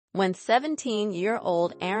When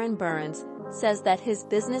 17-year-old Aaron Burns says that his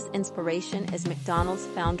business inspiration is McDonald's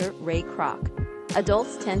founder Ray Kroc,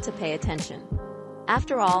 adults tend to pay attention.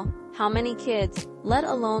 After all, how many kids, let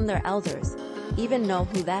alone their elders, even know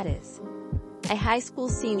who that is? A high school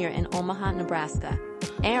senior in Omaha, Nebraska,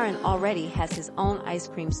 Aaron already has his own ice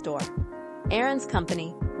cream store. Aaron's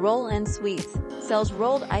company, Roll-N-Sweetz, sells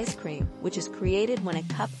rolled ice cream, which is created when a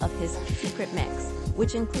cup of his secret mix,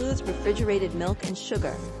 which includes refrigerated milk and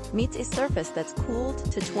sugar, meets a surface that's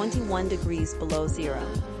cooled to 21 degrees below zero.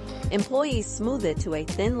 Employees smooth it to a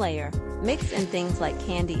thin layer, mix in things like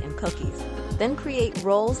candy and cookies, then create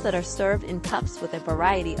rolls that are served in cups with a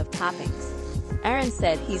variety of toppings. Aaron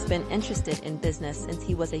said he's been interested in business since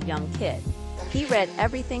he was a young kid. He read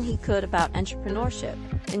everything he could about entrepreneurship,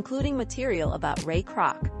 including material about Ray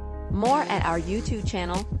Kroc. More at our YouTube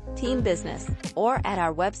channel, Teen Business, or at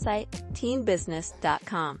our website,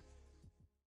 teenbusiness.com.